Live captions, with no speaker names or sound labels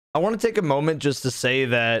I want to take a moment just to say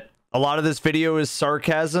that a lot of this video is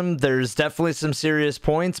sarcasm. There's definitely some serious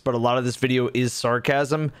points, but a lot of this video is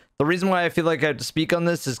sarcasm. The reason why I feel like I have to speak on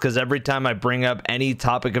this is because every time I bring up any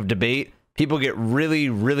topic of debate, people get really,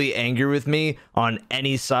 really angry with me on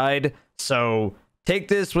any side. So take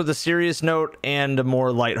this with a serious note and a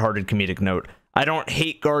more lighthearted comedic note. I don't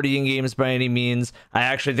hate Guardian games by any means. I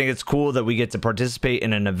actually think it's cool that we get to participate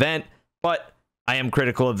in an event, but I am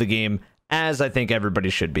critical of the game, as I think everybody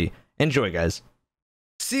should be. Enjoy, guys.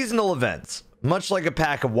 Seasonal events, much like a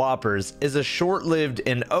pack of Whoppers, is a short-lived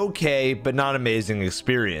and okay but not amazing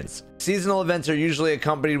experience. Seasonal events are usually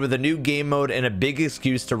accompanied with a new game mode and a big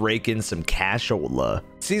excuse to rake in some cashola.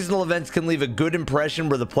 Seasonal events can leave a good impression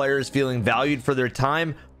where the player is feeling valued for their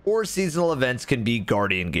time, or seasonal events can be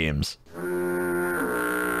Guardian games.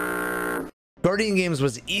 Guardian games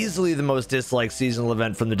was easily the most disliked seasonal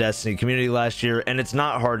event from the Destiny community last year, and it's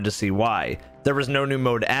not hard to see why. There was no new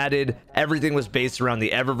mode added, everything was based around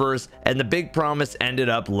the Eververse, and the big promise ended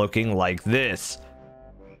up looking like this.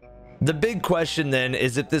 The big question then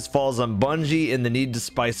is if this falls on Bungie and the need to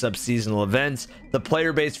spice up seasonal events, the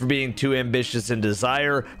player base for being too ambitious in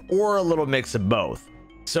desire, or a little mix of both.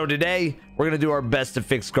 So today, we're going to do our best to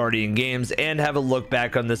fix Guardian games and have a look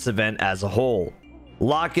back on this event as a whole.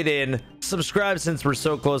 Lock it in, subscribe since we're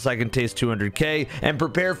so close I can taste 200k, and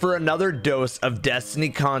prepare for another dose of Destiny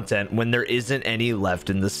content when there isn't any left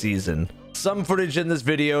in the season. Some footage in this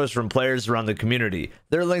video is from players around the community.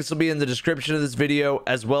 Their links will be in the description of this video,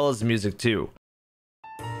 as well as the music too.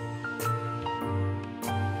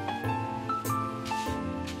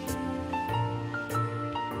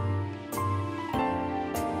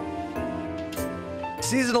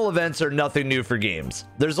 Seasonal events are nothing new for games.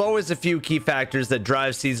 There's always a few key factors that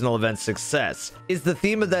drive seasonal event success. Is the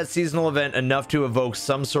theme of that seasonal event enough to evoke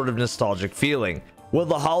some sort of nostalgic feeling? Will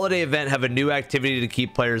the holiday event have a new activity to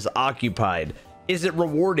keep players occupied? Is it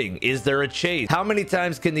rewarding? Is there a chase? How many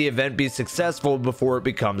times can the event be successful before it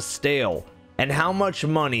becomes stale? And how much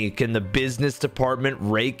money can the business department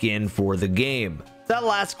rake in for the game? That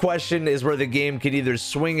last question is where the game can either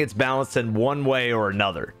swing its balance in one way or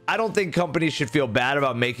another. I don't think companies should feel bad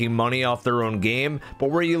about making money off their own game, but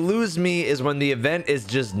where you lose me is when the event is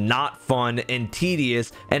just not fun and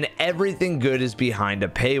tedious and everything good is behind a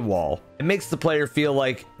paywall. It makes the player feel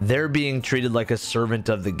like they're being treated like a servant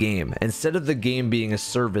of the game instead of the game being a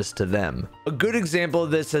service to them. A good example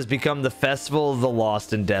of this has become the Festival of the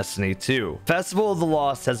Lost in Destiny 2. Festival of the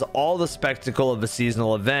Lost has all the spectacle of a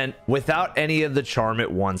seasonal event without any of the charm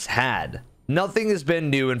it once had. Nothing has been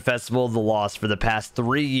new in Festival of the Lost for the past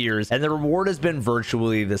 3 years, and the reward has been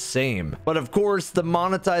virtually the same. But of course, the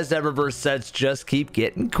monetized Eververse sets just keep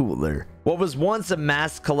getting cooler. What was once a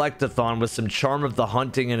mass collectathon with some charm of the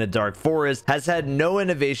hunting in a dark forest has had no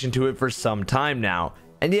innovation to it for some time now.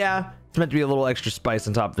 And yeah, it's meant to be a little extra spice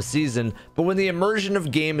on top of the season, but when the immersion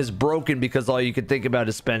of game is broken because all you can think about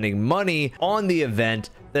is spending money on the event,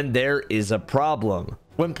 then there is a problem.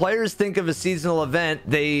 When players think of a seasonal event,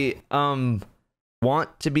 they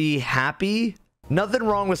want to be happy. Nothing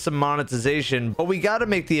wrong with some monetization, but we got to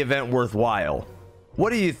make the event worthwhile.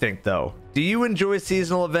 What do you think though? Do you enjoy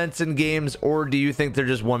seasonal events in games, or do you think they're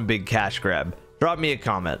just one big cash grab? Drop me a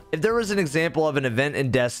comment. If there was an example of an event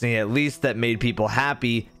in Destiny at least that made people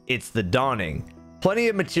happy, it's the Dawning. Plenty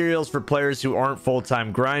of materials for players who aren't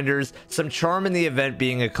full-time grinders, some charm in the event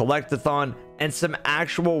being a collectathon, and some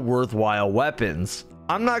actual worthwhile weapons.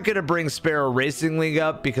 I'm not going to bring Sparrow Racing League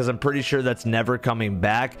up because I'm pretty sure that's never coming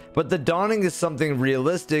back, but the Dawning is something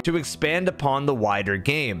realistic to expand upon the wider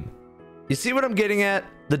game. You see what I'm getting at?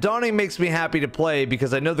 The Dawning makes me happy to play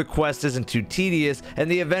because I know the quest isn't too tedious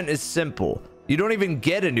and the event is simple. You don't even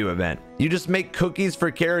get a new event. You just make cookies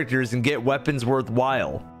for characters and get weapons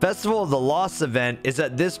worthwhile. Festival of the Lost event is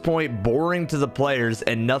at this point boring to the players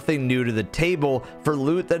and nothing new to the table for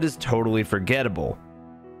loot that is totally forgettable.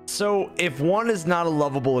 So if one is not a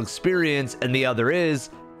lovable experience and the other is,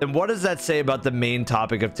 then what does that say about the main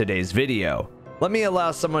topic of today's video? Let me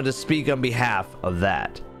allow someone to speak on behalf of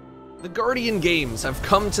that. The Guardian games have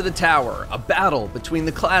come to the tower, a battle between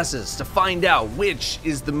the classes to find out which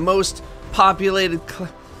is the most populated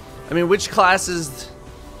which class is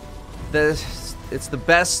it's the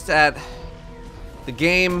best at the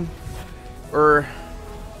game, or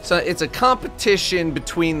so it's a competition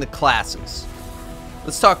between the classes.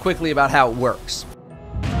 Let's talk quickly about how it works.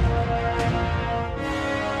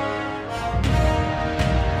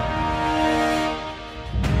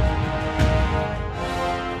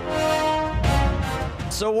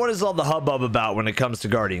 So what is all the hubbub about when it comes to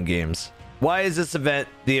Guardian games? Why is this event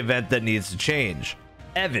the event that needs to change?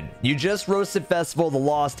 Evan, you just roasted Festival of the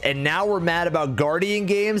Lost, and now we're mad about Guardian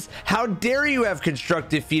games? How dare you have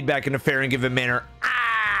constructive feedback in a fair and given manner?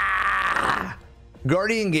 Ah!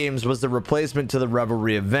 Guardian Games was the replacement to the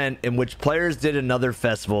Revelry event, in which players did another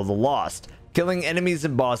Festival of the Lost, killing enemies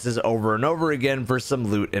and bosses over and over again for some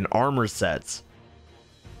loot and armor sets.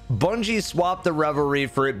 Bungie swapped the Revelry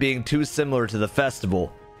for it being too similar to the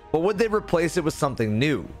festival, but would they replace it with something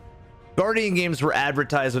new? Guardian games were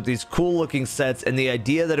advertised with these cool looking sets and the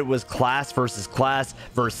idea that it was class versus class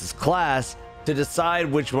versus class to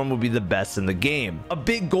decide which one would be the best in the game. A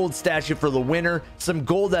big gold statue for the winner, some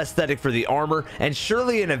gold aesthetic for the armor, and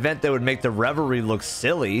surely an event that would make the Revelry look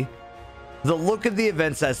silly. The look of the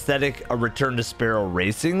event's aesthetic, a return to Sparrow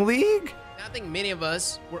Racing League? I think many of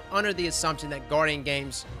us were under the assumption that Guardian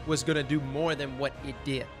Games was going to do more than what it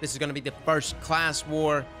did. This is going to be the first class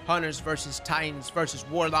war, Hunters versus Titans versus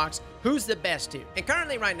Warlocks. Who's the best here? And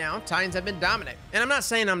currently right now, Titans have been dominant. And I'm not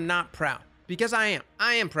saying I'm not proud, because I am.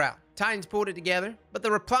 I am proud. Titans pulled it together, but the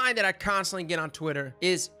reply that I constantly get on Twitter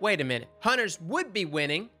is, wait a minute, Hunters would be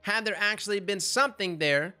winning had there actually been something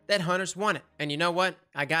there that Hunters wanted. And you know what?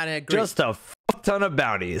 I gotta agree. Just a fuck ton of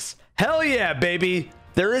bounties. Hell yeah, baby!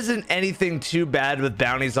 There isn't anything too bad with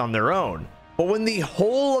bounties on their own, but when the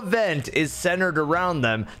whole event is centered around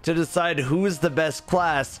them to decide who's the best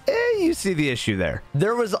class, you see the issue there.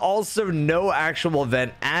 There was also no actual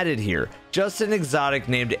event added here, just an exotic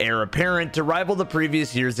named Heir Apparent to rival the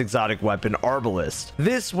previous year's exotic weapon Arbalest.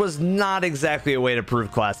 This was not exactly a way to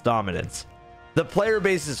prove class dominance. The player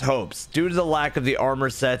base's hopes, due to the lack of the armor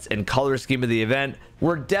sets and color scheme of the event,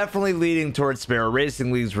 were definitely leading towards Sparrow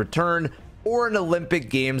Racing League's return, or an Olympic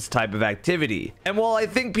Games type of activity. And while I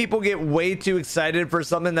think people get way too excited for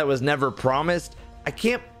something that was never promised, I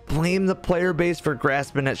can't blame the player base for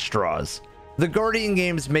grasping at straws. The Guardian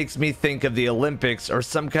Games makes me think of the Olympics or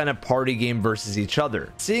some kind of party game versus each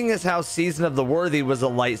other. Seeing as how Season of the Worthy was a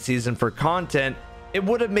light season for content, it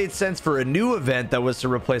would have made sense for a new event that was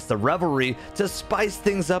to replace the Revelry to spice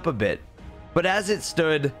things up a bit. But as it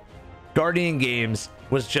stood, Guardian Games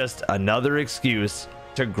was just another excuse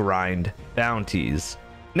to grind bounties.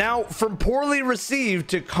 Now, from poorly received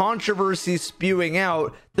to controversy spewing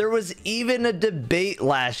out, there was even a debate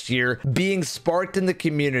last year being sparked in the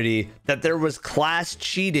community that there was class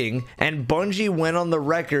cheating, and Bungie went on the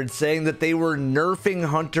record saying that they were nerfing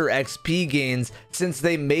Hunter XP gains since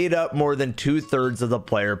they made up more than 2/3 of the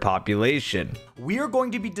player population. We are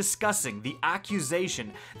going to be discussing the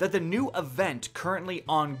accusation that the new event currently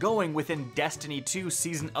ongoing within Destiny 2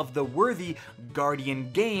 Season of the Worthy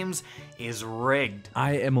Guardian Games is rigged.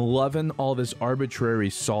 I am loving all this arbitrary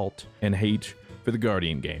salt and hate for the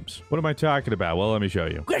Guardian games. What am I talking about? Well, let me show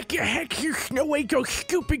you. What the heck? There's no way those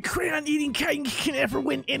stupid crayon-eating Titans can ever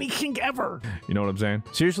win anything ever. You know what I'm saying?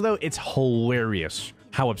 Seriously though, it's hilarious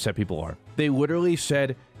how upset people are. They literally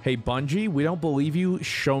said, hey Bungie, we don't believe you,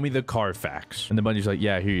 show me the Carfax. And the Bungie's like,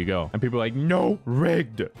 yeah, here you go. And people are like, no,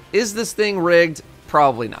 rigged. Is this thing rigged?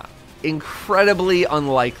 Probably not. Incredibly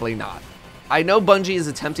unlikely not. I know Bungie is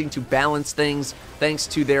attempting to balance things thanks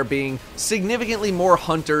to there being significantly more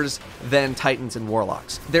Hunters than Titans and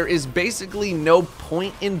Warlocks. There is basically no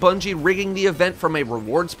point in Bungie rigging the event from a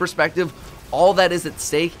rewards perspective. All that is at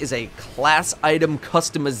stake is a class item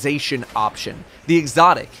customization option. The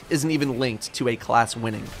exotic isn't even linked to a class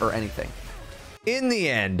winning or anything. In the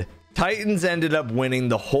end, Titans ended up winning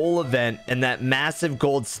the whole event, and that massive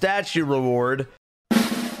gold statue reward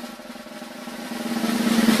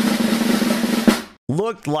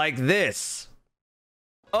looked like this.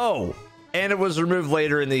 Oh, and it was removed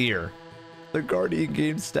later in the year. The Guardian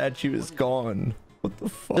Games statue is gone. What the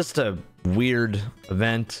fuck? Just a weird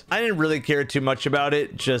event. I didn't really care too much about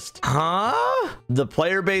it. Just, huh? The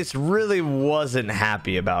player base really wasn't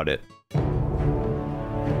happy about it.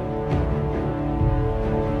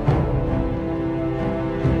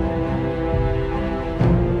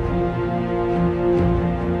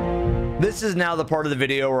 This is now the part of the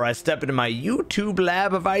video where I step into my YouTube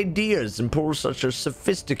lab of ideas and pull such a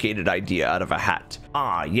sophisticated idea out of a hat.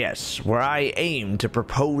 Ah yes, where I aim to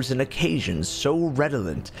propose an occasion so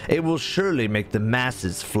redolent, it will surely make the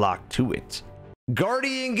masses flock to it.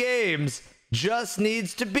 Guardian Games just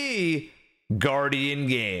needs to be Guardian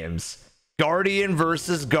Games. Guardian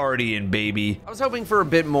versus Guardian, baby. I was hoping for a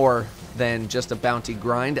bit more than just a bounty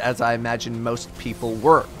grind, as I imagine most people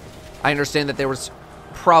were. I understand that there was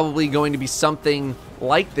probably going to be something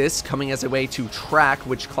like this coming as a way to track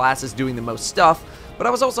which class is doing the most stuff, but I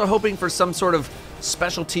was also hoping for some sort of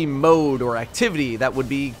specialty mode or activity that would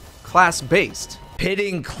be class-based.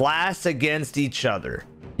 Pitting class against each other.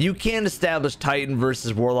 You can't establish Titan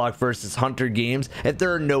versus Warlock versus Hunter games if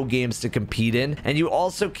there are no games to compete in, and you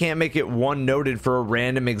also can't make it one noted for a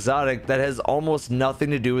random exotic that has almost nothing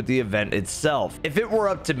to do with the event itself. If it were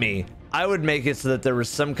up to me, I would make it so that there was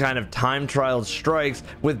some kind of time trial strikes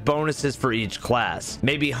with bonuses for each class.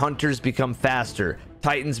 Maybe Hunters become faster,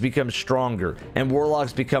 Titans become stronger, and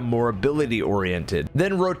Warlocks become more ability oriented.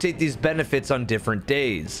 Then rotate these benefits on different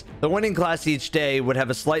days. The winning class each day would have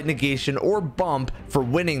a slight negation or bump for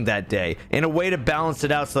winning that day, in a way to balance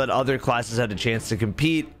it out so that other classes had a chance to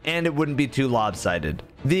compete and it wouldn't be too lopsided.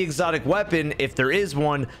 The exotic weapon, if there is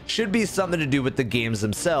one, should be something to do with the games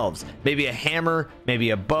themselves. Maybe a hammer,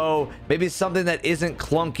 maybe a bow, maybe something that isn't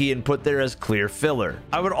clunky and put there as clear filler.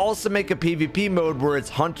 I would also make a PvP mode where it's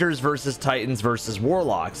Hunters versus Titans versus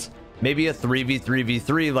Warlocks. Maybe a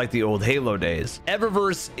 3v3v3 like the old Halo days.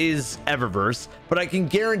 Eververse is Eververse, but I can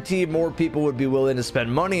guarantee more people would be willing to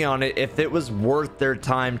spend money on it if it was worth their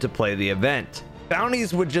time to play the event.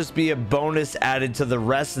 Bounties would just be a bonus added to the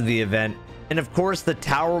rest of the event, and of course the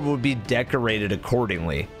tower would be decorated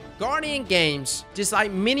accordingly. Guardian games, just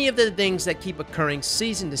like many of the things that keep occurring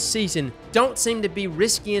season to season, don't seem to be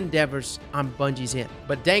risky endeavors on Bungie's end.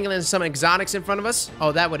 But dangling some exotics in front of us,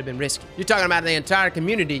 oh, that would have been risky. You're talking about the entire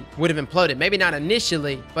community would have imploded. Maybe not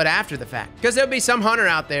initially, but after the fact. Because there'll be some hunter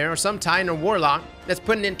out there, or some Titan or Warlock, that's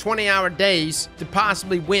putting in 20-hour days to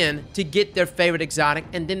possibly win to get their favorite exotic,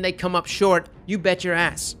 and then they come up short. You bet your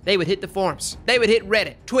ass. They would hit the forums. They would hit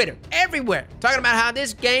Reddit, Twitter, everywhere, talking about how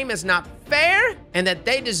this game is not fair and that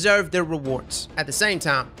they deserve their rewards. At the same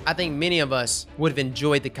time, I think many of us would have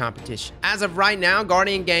enjoyed the competition. As of right now,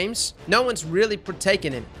 Guardian games, no one's really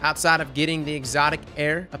partaking in it outside of getting the exotic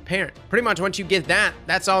Heir Apparent. Pretty much once you get that,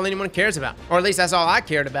 that's all anyone cares about. Or at least that's all I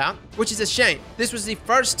cared about, which is a shame. This was the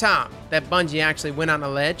first time that Bungie actually went on a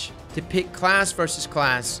ledge to pick class versus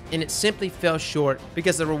class, and it simply fell short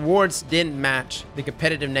because the rewards didn't match the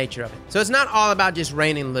competitive nature of it. So it's not all about just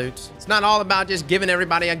raining loot. It's not all about just giving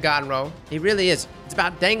everybody a god roll. It really is. It's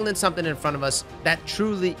about dangling something in front of us that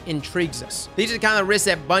truly intrigues us. These are the kind of risks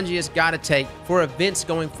that Bungie has got to take for events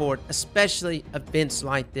going forward, especially events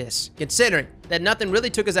like this. Considering that nothing really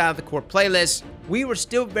took us out of the core playlist, we were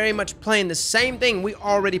still very much playing the same thing we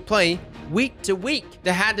already play week to week.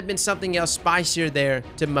 There had to have been something else spicier there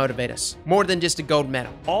to motivate us, more than just a gold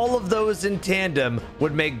medal. All of those in tandem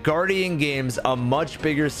would make Guardian games a much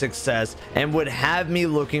bigger success and would have me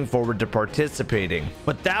looking forward to participating.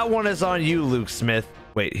 But that one is on you, Luke Smith.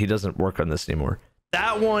 Wait, he doesn't work on this anymore.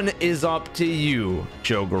 That one is up to you,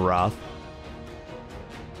 Joe Garoth.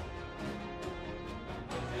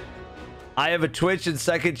 I have a Twitch and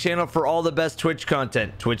second channel for all the best Twitch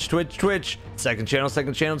content. Twitch. Second channel.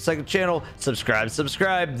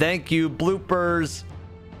 Subscribe. Thank you. Bloopers.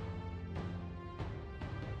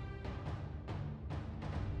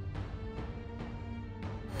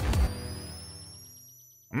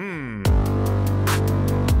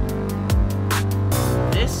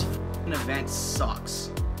 This event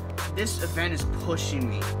sucks. This event is pushing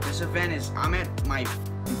me. This event is, I'm at my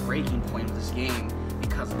breaking point of this game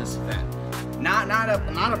because of this event. Not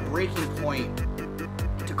a breaking point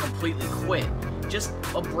to completely quit. Just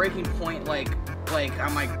a breaking point like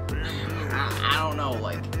I'm like, I don't know,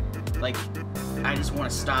 like I just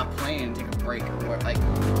want to stop playing and take a break or what, like.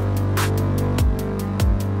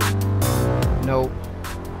 Nope.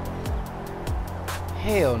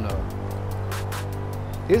 Hell no.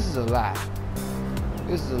 This is a lie.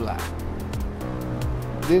 This is a lie.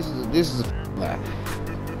 This is a lie.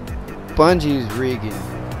 Bungie is rigging.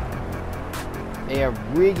 They are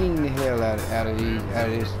rigging the hell out of this.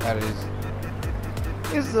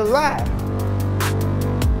 This is a lie.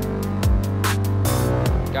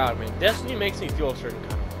 God, man, Destiny makes me feel a certain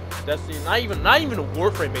kind of way. Destiny, not even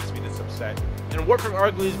Warframe makes me this upset. And Warframe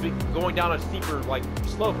arguably is going down a steeper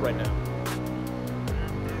slope right now.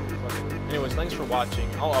 Anyways, thanks for watching.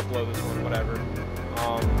 I'll upload this one, whatever.